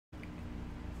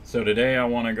So today I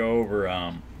want to go over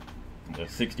the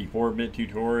 64-bit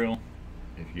tutorial.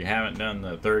 If you haven't done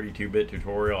the 32-bit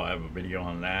tutorial, I have a video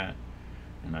on that,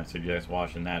 and I suggest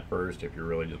watching that first if you're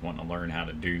really just wanting to learn how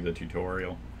to do the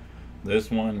tutorial.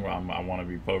 This one, I want to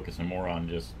be focusing more on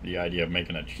just the idea of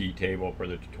making a cheat table for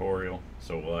the tutorial.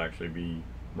 So we'll actually be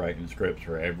writing scripts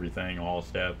for everything, all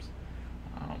steps,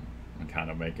 and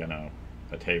kind of making a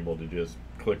table to just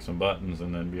click some buttons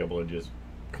and then be able to just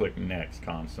click next,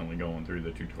 constantly going through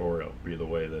the tutorial, be the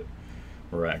way that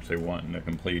we're actually wanting to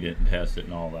complete it and test it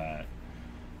and all that.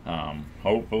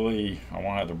 Hopefully I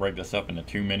won't have to break this up into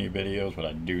too many videos, but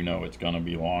I do know it's going to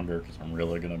be longer because I'm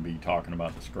really going to be talking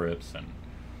about the scripts and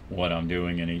what I'm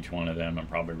doing in each one of them. I'm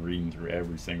probably reading through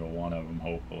every single one of them,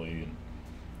 hopefully, and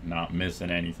not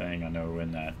missing anything. I know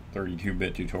in that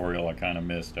 32-bit tutorial I kind of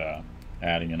missed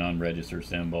adding an unregistered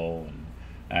symbol and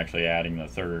actually adding the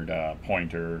third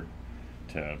pointer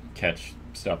to catch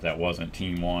stuff that wasn't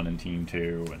team 1 and team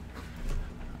 2. And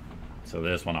so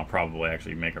this one I'll probably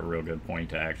actually make a real good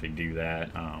point to actually do that.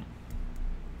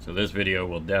 So this video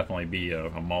will definitely be a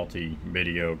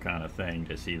multi-video kind of thing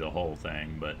to see the whole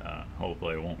thing, but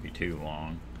hopefully it won't be too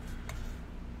long.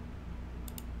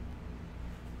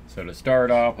 So to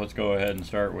start off, let's go ahead and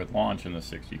start with launching the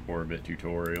 64-bit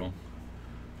tutorial.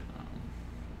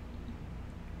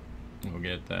 We'll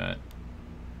get that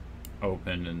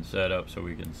opened and set up so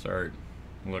we can start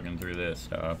looking through this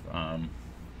stuff.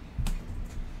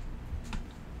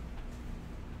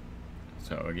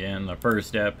 So again, the first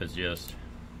step is just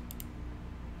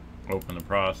open the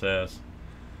process.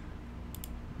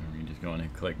 And we just go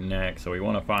and click next. So we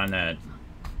want to find that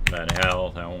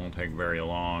health. That won't take very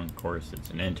long. Of course,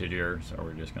 it's an integer, so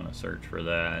we're just going to search for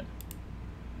that.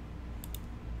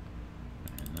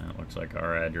 And that looks like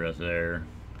our address there.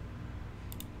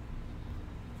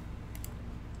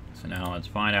 So now let's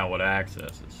find out what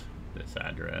accesses this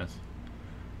address.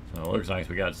 So it looks like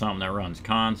we got something that runs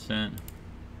constant.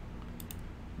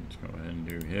 Let's go ahead and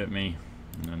do hit me.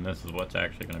 And then this is what's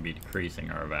actually going to be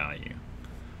decreasing our value.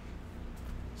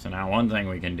 So now one thing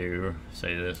we can do,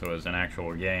 say this was an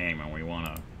actual game and we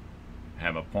want to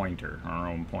have a pointer, our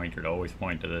own pointer to always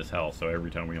point to this health. So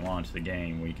every time we launch the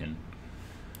game we can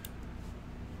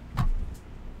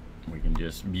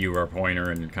just view our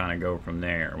pointer and kind of go from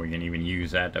there. We can even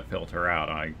use that to filter out.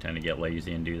 I tend to get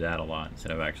lazy and do that a lot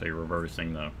instead of actually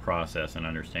reversing the process and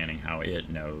understanding how it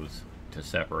knows to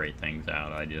separate things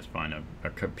out. I just find a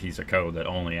piece of code that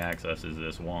only accesses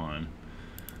this one.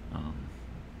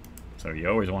 So you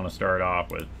always want to start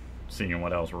off with seeing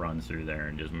what else runs through there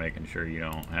and just making sure you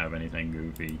don't have anything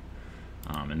goofy.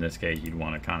 In this case, you'd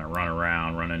want to kind of run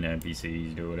around, run into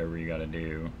NPCs, do whatever you got to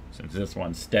do. Since this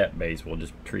one's step-based, we'll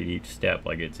just treat each step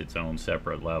like it's its own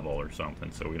separate level or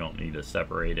something, so we don't need to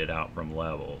separate it out from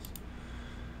levels.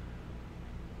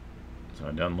 So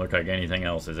it doesn't look like anything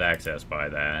else is accessed by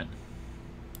that.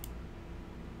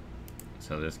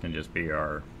 So this can just be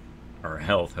our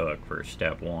health hook for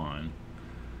step 1.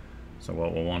 So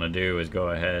what we'll want to do is go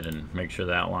ahead and make sure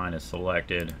that line is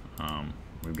selected.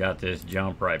 We've got this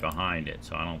jump right behind it,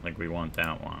 so I don't think we want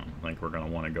that one. I think we're going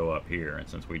to want to go up here, and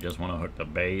since we just want to hook the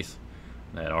base,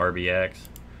 that RBX,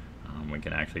 we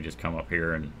can actually just come up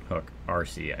here and hook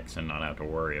RCX and not have to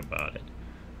worry about it.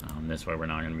 This way we're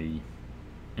not going to be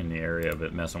in the area of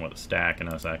it messing with the stack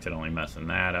and us accidentally messing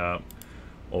that up,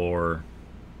 or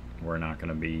we're not going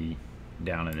to be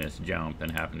down in this jump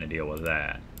and having to deal with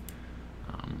that.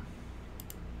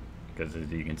 Because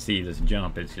as you can see, this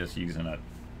jump, it's just using a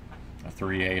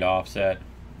 3/8 offset,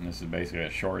 and this is basically a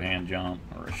shorthand jump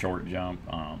or a short jump.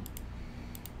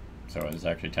 So it's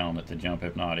actually telling it to jump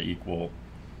if not equal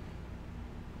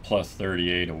plus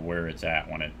 38 of where it's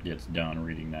at when it gets done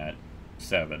reading that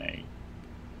 7/8.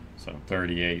 So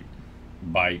 38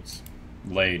 bytes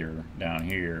later down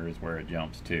here is where it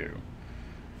jumps to.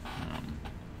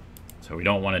 So we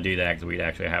don't want to do that because we'd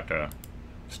actually have to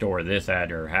store this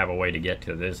address, or have a way to get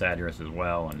to this address as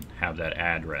well and have that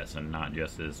address and not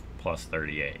just this plus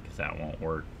 38, because that won't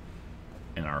work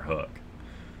in our hook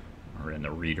or in the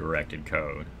redirected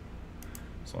code.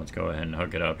 So let's go ahead and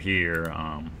hook it up here.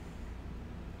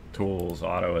 Tools,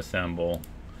 auto assemble,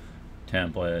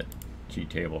 template, cheat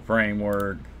table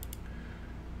framework,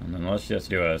 and then let's just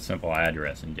do a simple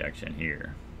address injection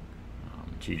here.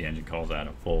 Cheat engine calls that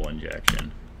a full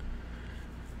injection.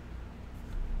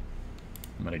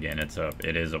 But again,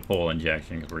 it is a full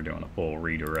injection because we're doing a full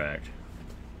redirect.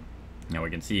 Now we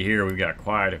can see here we've got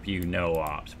quite a few no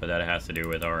ops, but that has to do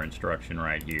with our instruction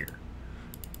right here.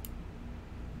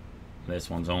 This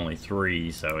one's only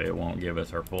 3, so it won't give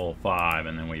us our full 5,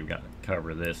 and then we've got to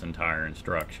cover this entire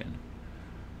instruction.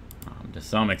 To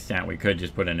some extent, we could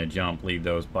just put in a jump, leave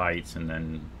those bytes, and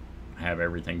then have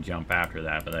everything jump after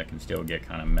that, but that can still get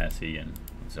kind of messy, and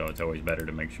so it's always better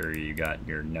to make sure you got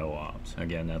your no ops.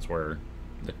 Again, that's where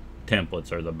the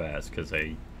templates are the best, because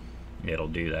it'll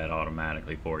do that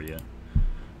automatically for you.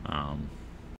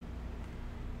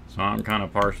 So I'm kind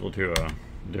of partial to a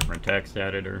different text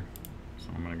editor, so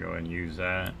I'm going to go ahead and use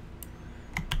that.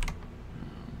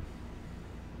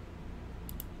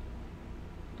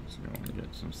 Let's go and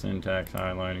get some syntax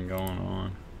highlighting going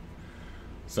on.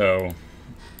 So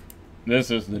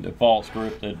this is the default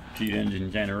script that Cheat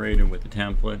Engine generated with the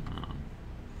template.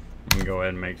 We can go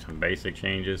ahead and make some basic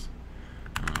changes.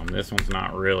 This one's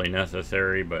not really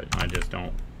necessary, but I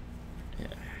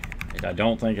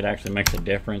don't think it actually makes a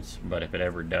difference, but if it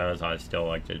ever does, I still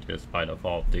like to just by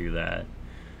default do that.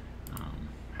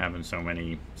 Having so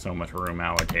much room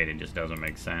allocated just doesn't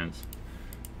make sense,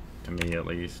 to me at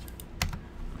least.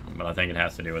 But I think it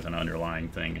has to do with an underlying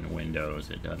thing in Windows.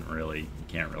 It doesn't really, you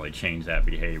can't really change that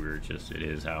behavior. It's just, it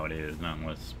is how it is, not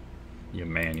unless you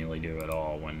manually do it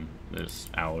all. When this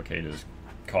allocate is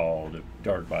called, if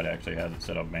Darkbot actually has it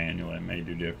set up manually, it may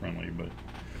do differently, but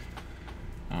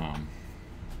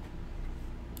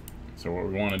so what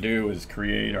we want to do is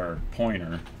create our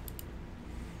pointer.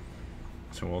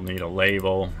 So we'll need a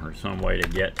label or some way to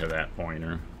get to that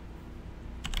pointer.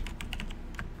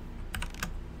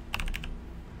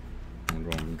 I'm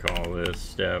going to call this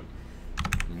step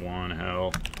 1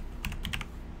 health.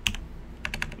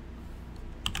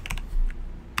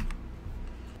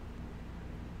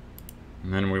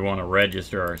 And then we want to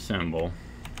register our symbol.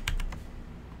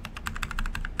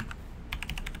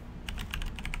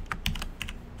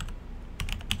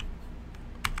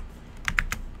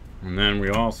 And then we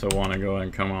also want to go ahead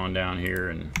and come on down here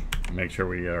and make sure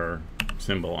we get our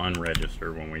symbol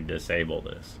unregistered when we disable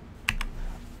this.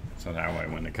 So that way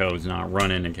when the code's not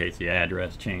running, in case the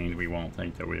address changed, we won't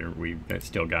think that we've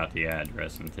still got the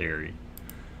address in theory.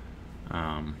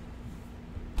 So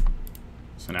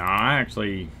now I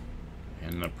actually,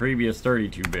 in the previous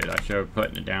 32-bit, I showed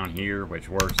putting it down here, which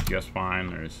works just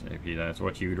fine. If that's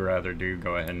what you'd rather do,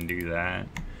 go ahead and do that.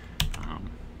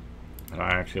 But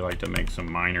I actually like to make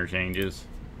some minor changes.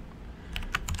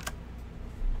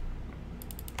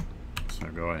 So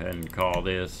go ahead and call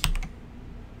this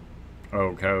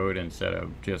O code instead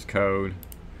of just code.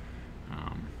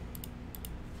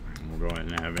 We'll go ahead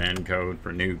and have N code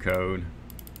for new code.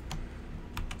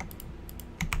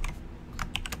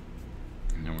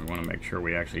 And then we want to make sure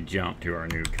we actually jump to our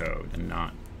new code and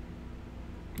not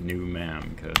new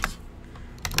mem, because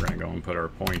we're going to go and put our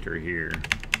pointer here.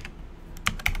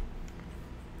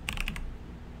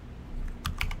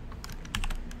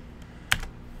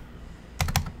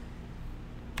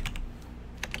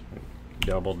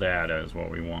 Double data is what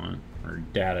we want, or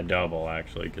data double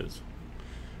actually, because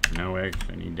no,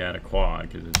 actually need data quad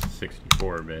because it's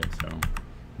 64-bit. So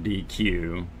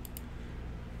DQ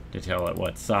to tell it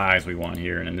what size we want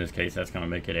here, and in this case that's going to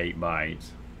make it 8 bytes.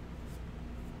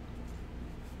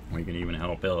 We can even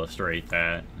help illustrate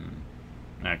that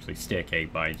and actually stick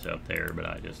 8 bytes up there, but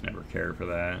I just never care for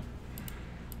that.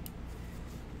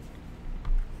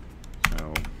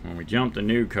 So when we jump to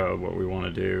new code, what we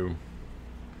want to do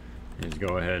is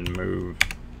go ahead and move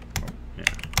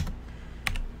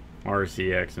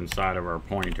RCX inside of our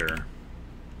pointer.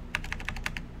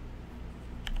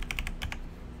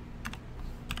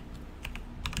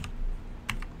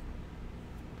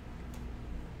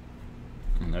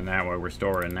 And then that way we're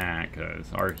storing that, because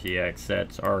RCX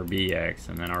sets RBX,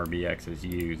 and then RBX is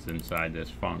used inside this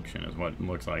function, is what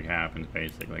looks like happens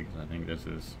basically, because I think this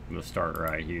is the start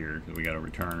right here, because we got to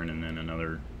return and then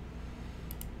another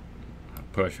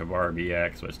push of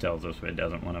RBX, which tells us it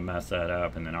doesn't want to mess that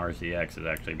up, and then RCX is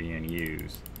actually being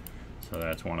used. So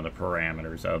that's one of the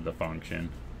parameters of the function.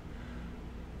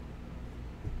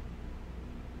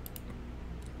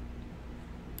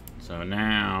 So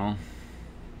now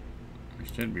we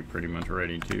should be pretty much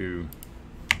ready to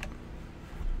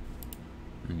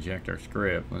inject our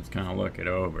script. Let's kind of look it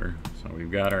over. So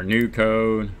we've got our new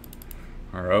code,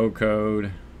 our O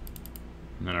code,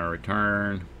 and then our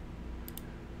return.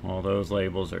 All those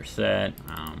labels are set.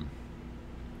 And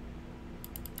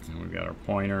we've got our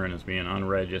pointer, and it's being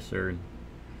unregistered.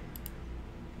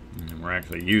 And then we're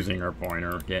actually using our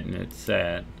pointer, getting it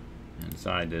set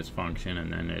inside this function,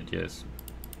 and then it just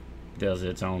does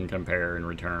its own compare and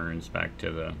returns back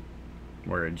to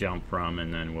where it jumped from,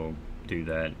 and then we'll do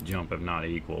that jump if not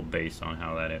equal based on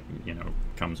how that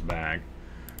comes back,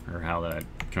 or how that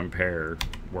compare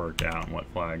worked out and what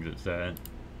flags it set.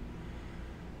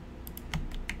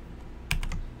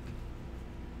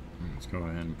 Let's go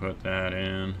ahead and put that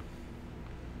in.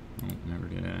 Oh, never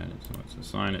did add it, so let's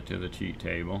assign it to the cheat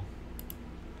table.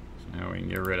 So now we can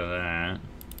get rid of that.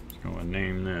 Let's go and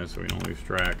name this so we don't lose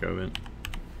track of it.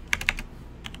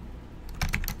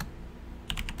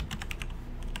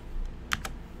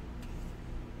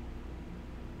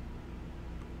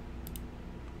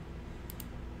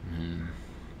 And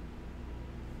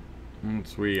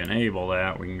once we enable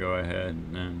that, we can go ahead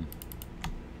and then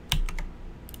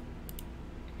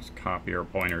just copy our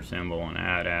pointer symbol and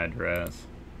add address.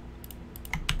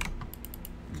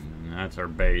 And that's our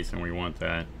base, and we want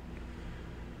that.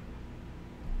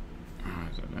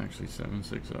 Is it actually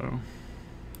 760?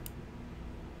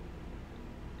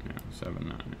 Yeah,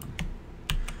 790.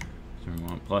 So we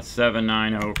want plus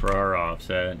 790 for our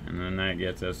offset, and then that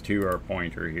gets us to our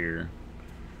pointer here.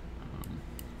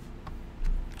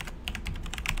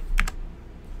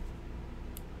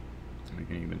 We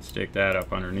can even stick that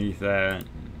up underneath that.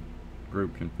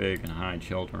 Group config and hide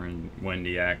children when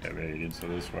deactivated, so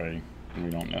this way we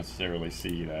don't necessarily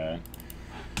see that.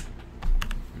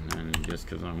 And then just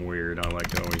because I'm weird, I like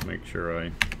to always make sure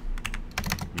I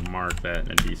mark that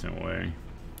in a decent way.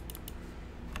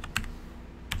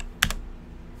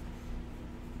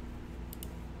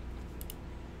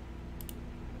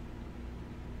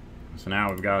 So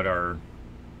now we've got our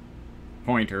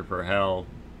pointer for health.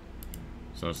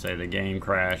 So say the game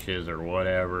crashes or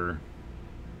whatever,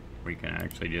 we can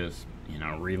actually just, you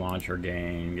know, relaunch our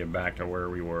game, get back to where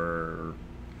we were,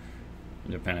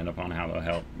 depending upon how the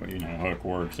help, you know, hook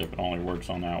works. If it only works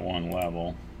on that one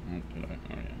level. Oh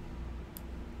yeah.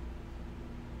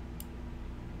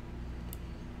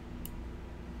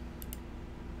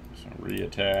 So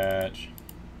reattach.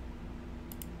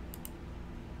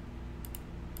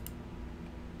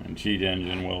 And Cheat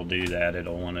Engine will do that.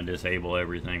 It'll want to disable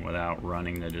everything without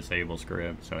running the disable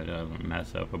script, so it doesn't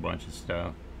mess up a bunch of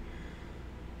stuff.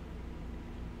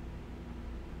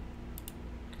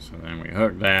 So then we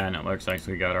hook that, and it looks like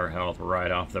we got our health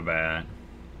right off the bat.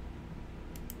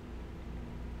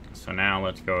 So now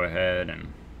let's go ahead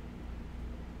and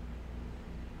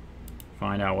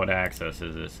find out what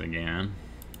accesses this again.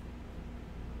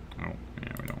 Oh,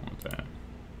 yeah, we don't want that.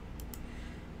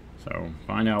 So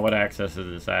find out what accesses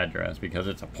this address, because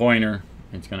it's a pointer.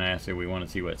 It's going to ask if we want to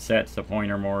see what sets the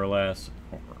pointer more or less,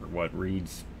 or what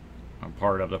reads a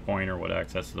part of the pointer, what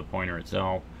accesses the pointer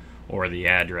itself, or the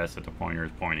address that the pointer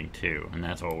is pointing to, and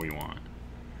that's what we want.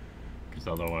 Because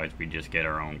otherwise we just get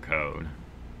our own code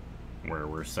where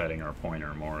we're setting our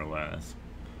pointer more or less.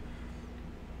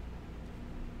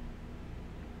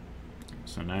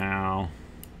 So now,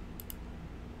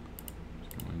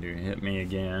 just going to do hit me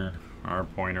again. Our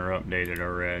pointer updated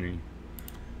already.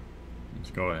 Let's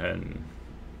go ahead and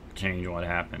change what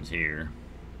happens here.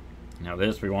 Now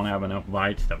this, we won't have enough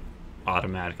bytes to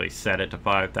automatically set it to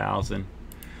 5,000.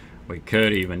 We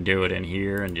could even do it in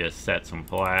here and just set some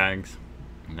flags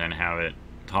and then have it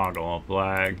toggle a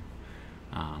flag.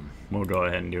 We'll go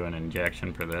ahead and do an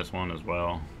injection for this one as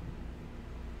well.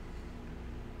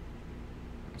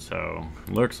 So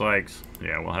looks like,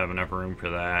 yeah, we'll have enough room for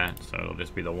that, so it'll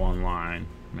just be the one line,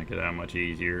 make it that much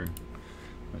easier.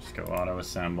 Let's go auto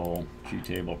assemble, cheat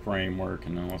table framework,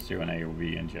 and then let's do an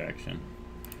AOV injection.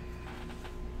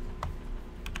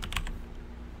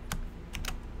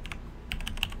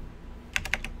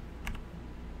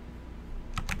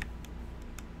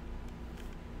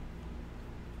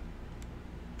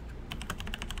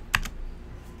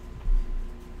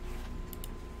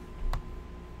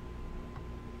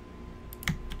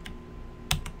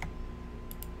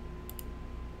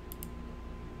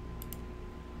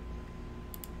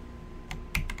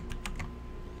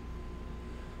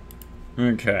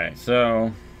 Okay,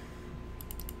 so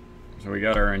we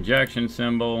got our injection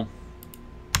symbol.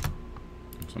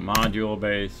 It's a module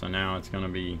base, so now it's going to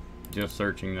be just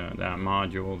searching that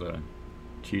module, the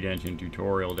cheat engine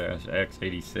tutorial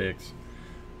x86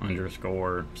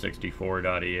 underscore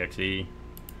 64.exe.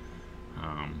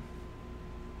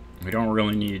 We don't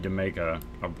really need to make a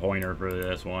pointer for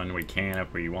this one. We can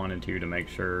if we wanted to make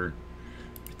sure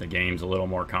if the game's a little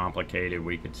more complicated,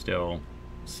 we could still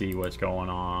see what's going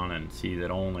on and see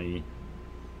that only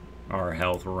our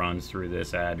health runs through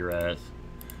this address.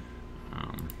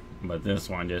 But this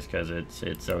one, just because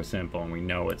it's so simple and we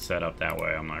know it's set up that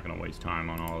way, I'm not going to waste time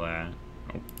on all that.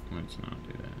 Oh, let's not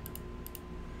do that.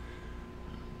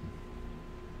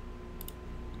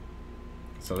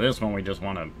 So this one, we just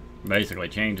want to basically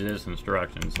change this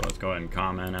instruction. So let's go ahead and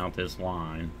comment out this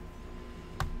line,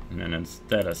 and then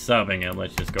instead of subbing it,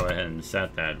 let's just go ahead and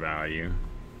set that value.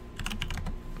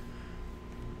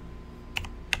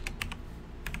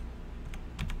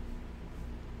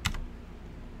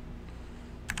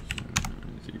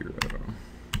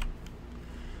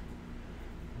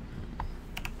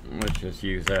 just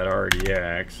use that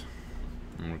RDX,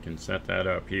 and we can set that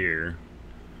up here.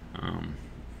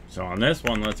 So on this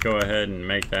one, let's go ahead and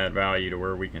make that value to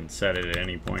where we can set it at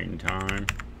any point in time.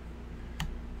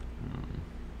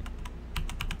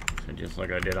 So just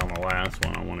like I did on the last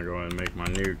one, I want to go ahead and make my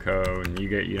new code. And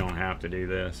you don't have to do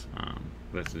this.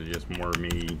 This is just more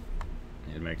me.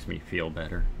 It makes me feel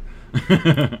better.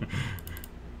 So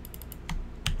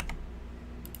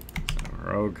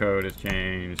our old code has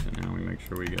changed, and now we make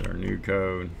sure we get our new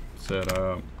code set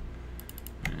up,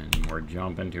 and we're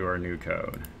jumping to our new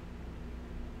code.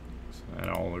 So that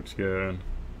all looks good.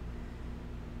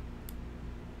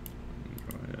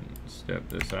 Go ahead and step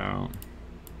this out.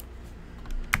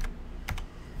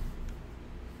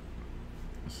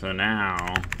 So now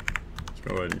let's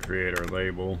go ahead and create our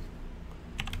label.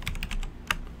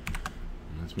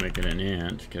 Let's make it an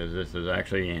int, because this is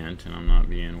actually int and I'm not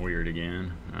being weird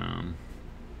again.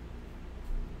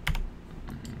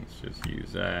 Let's just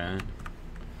use that.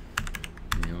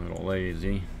 Be a little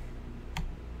lazy.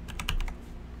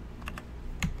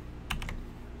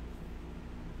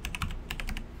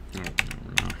 Oh, no,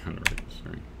 we're not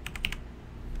unregistering.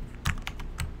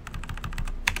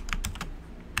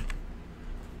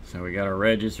 So we got our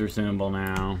register symbol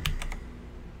now.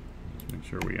 Let's make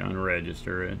sure we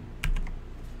unregister it.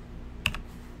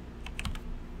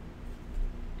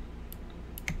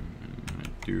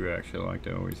 I do actually like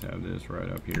to always have this right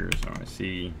up here, so I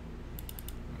see,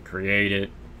 create it,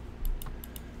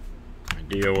 I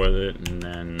deal with it, and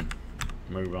then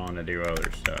move on to do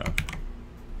other stuff.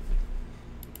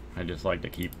 I just like to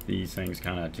keep these things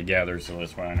kind of together, so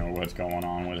this way I know what's going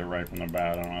on with it right from the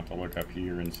bat. I don't have to look up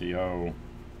here and see, oh,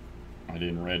 I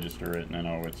didn't register it, and then,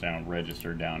 oh, it's down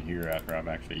registered down here after I've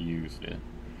actually used it.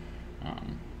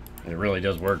 It really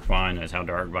does work fine. That's how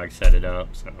Darkbike set it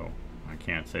up, so I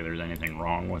can't say there's anything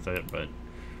wrong with it, but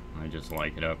I just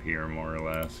like it up here more or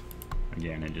less.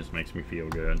 Again, it just makes me feel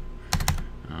good.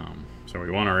 So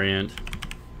we want our int.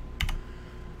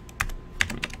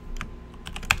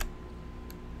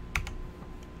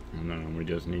 And then we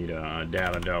just need a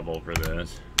data double for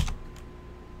this,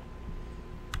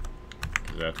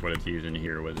 because that's what it's using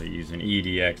here. With it using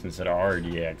EDX instead of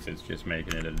RDX, it's just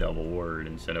making it a double word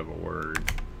instead of a word.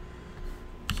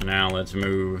 So now let's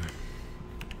move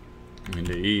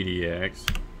into EDX,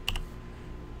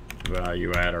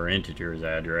 value add our integers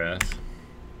address,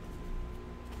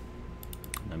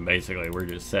 and basically we're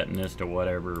just setting this to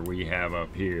whatever we have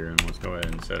up here, and let's go ahead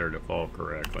and set our default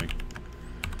correctly.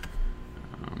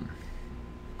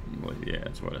 Yeah,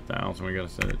 it's what, 1,000 we gotta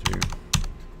set it to.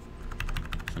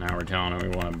 So now we're telling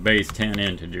them we want a base 10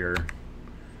 integer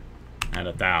at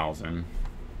 1,000.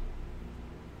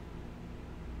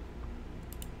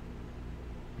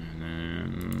 And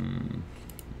then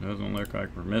doesn't look like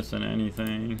we're missing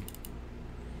anything.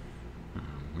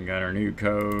 We got our new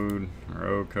code, our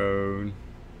old code.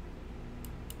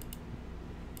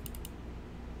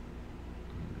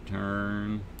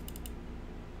 Return.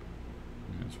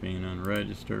 It's being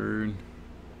unregistered.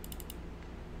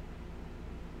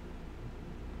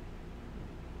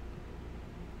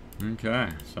 Okay,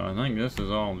 so I think this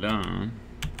is all done.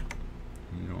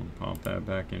 I'm going to pop that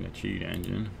back into Cheat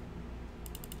Engine.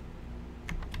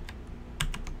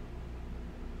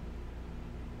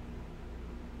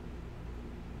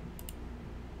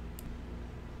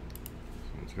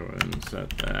 So let's go ahead and set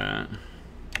that.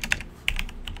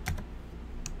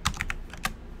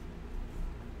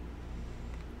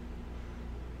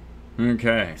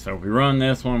 Okay, so if we run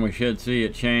this one, we should see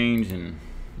it change, and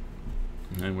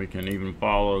then we can even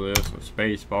follow this with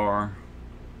spacebar.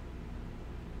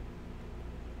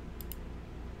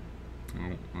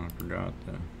 Oh, I forgot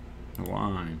the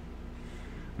line.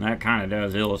 And that kind of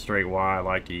does illustrate why I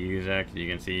like to use that, because you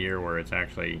can see here where it's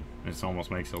actually, this almost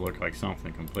makes it look like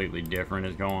something completely different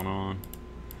is going on.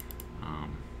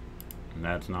 And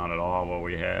that's not at all what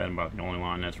we had, but the only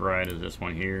line that's right is this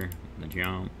one here, the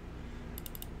jump.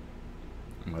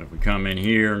 But if we come in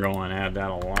here and go and add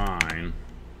that a line,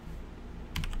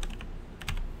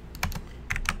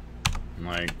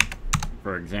 like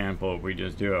for example, if we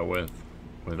just do it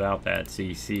without that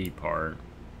CC part,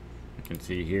 you can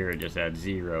see here it just adds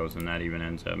zeros, and that even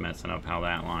ends up messing up how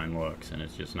that line looks, and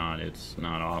it's not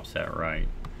offset right.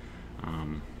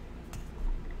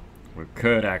 We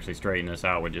could actually straighten this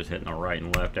out with just hitting the right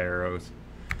and left arrows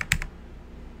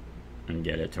and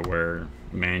get it to where,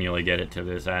 manually get it to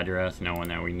this address, knowing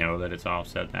that we know that it's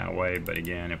offset that way. But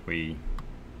again,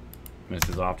 this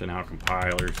is often how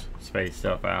compilers space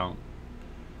stuff out,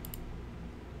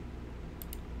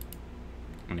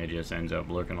 and it just ends up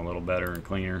looking a little better and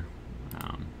cleaner.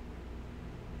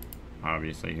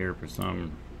 Obviously here for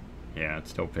some Yeah, it's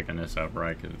still picking this up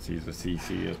right because it sees the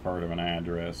CC as part of an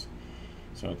address.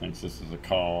 So it thinks this is a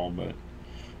call, but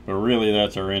really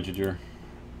that's our integer.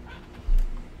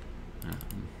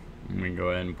 We can go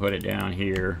ahead and put it down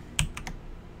here.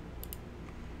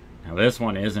 Now this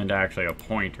one isn't actually a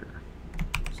pointer,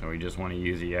 so we just want to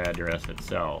use the address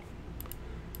itself.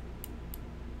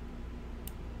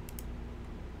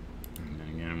 And then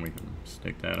again, we can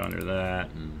stick that under that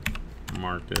and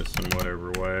mark this in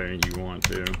whatever way you want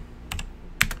to.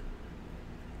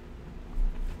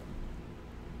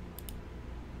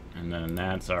 And then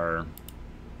that's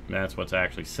what's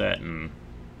actually setting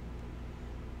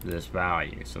this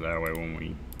value. So that way when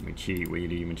we cheat,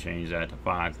 we'd even change that to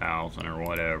 5,000 or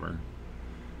whatever.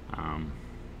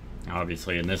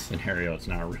 Obviously in this scenario it's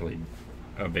not really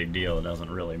a big deal, it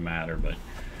doesn't really matter, but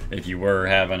if you were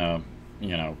having a,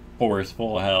 you know, force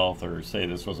full health, or say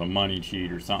this was a money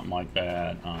cheat or something like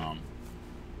that,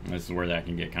 this is where that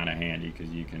can get kind of handy,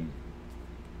 because you can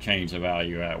change the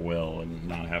value at will and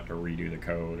not have to redo the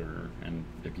code. And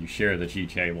if you share the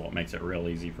cheat table, it makes it real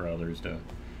easy for others to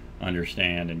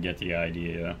understand and get the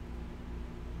idea.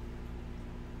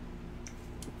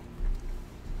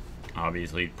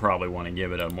 Obviously, you'd probably want to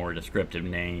give it a more descriptive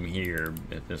name here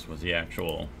if this was the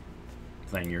actual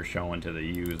thing you're showing to the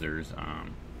users.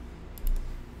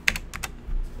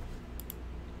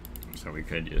 So we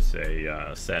could just say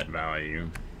set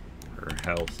value, or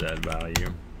health set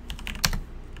value.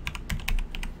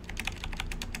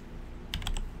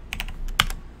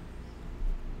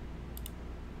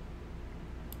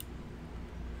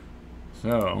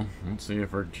 So let's see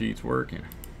if our cheat's working,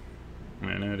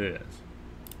 and it is.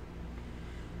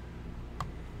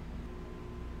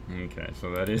 Okay, so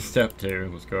that is step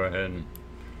 2. Let's go ahead and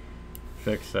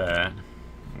fix that.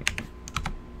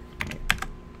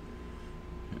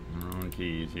 Hitting the wrong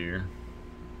keys here.